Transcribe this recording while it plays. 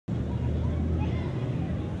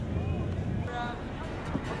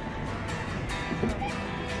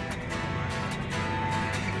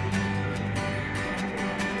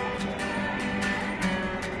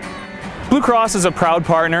Blue Cross is a proud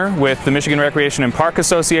partner with the Michigan Recreation and Park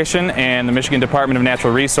Association and the Michigan Department of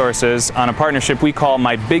Natural Resources on a partnership we call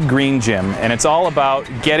My Big Green Gym, and it's all about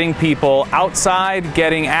getting people outside,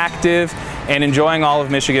 getting active, and enjoying all of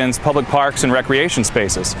Michigan's public parks and recreation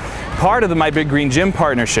spaces. Part of the My Big Green Gym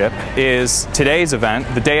partnership is today's event,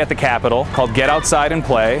 the Day at the Capitol, called Get Outside and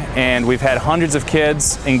Play, and we've had hundreds of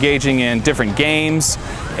kids engaging in different games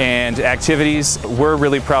and activities. We're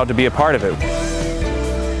really proud to be a part of it.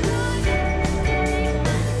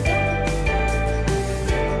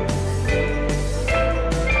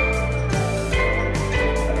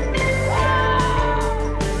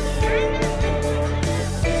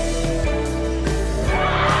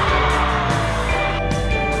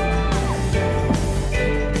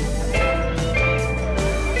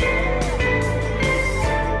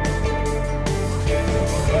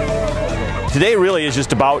 Today really is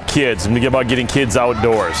just about kids and about getting kids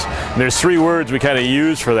outdoors. And there's three words we kind of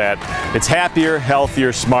use for that. It's happier,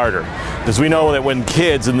 healthier, smarter. Because we know that when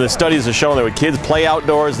kids, and the studies have shown that when kids play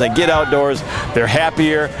outdoors, they get outdoors, they're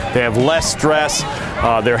happier, they have less stress,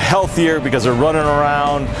 they're healthier because they're running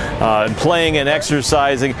around and playing and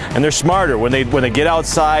exercising, and they're smarter. When they get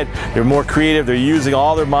outside, they're more creative, they're using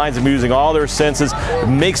all their minds and using all their senses. It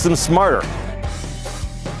makes them smarter.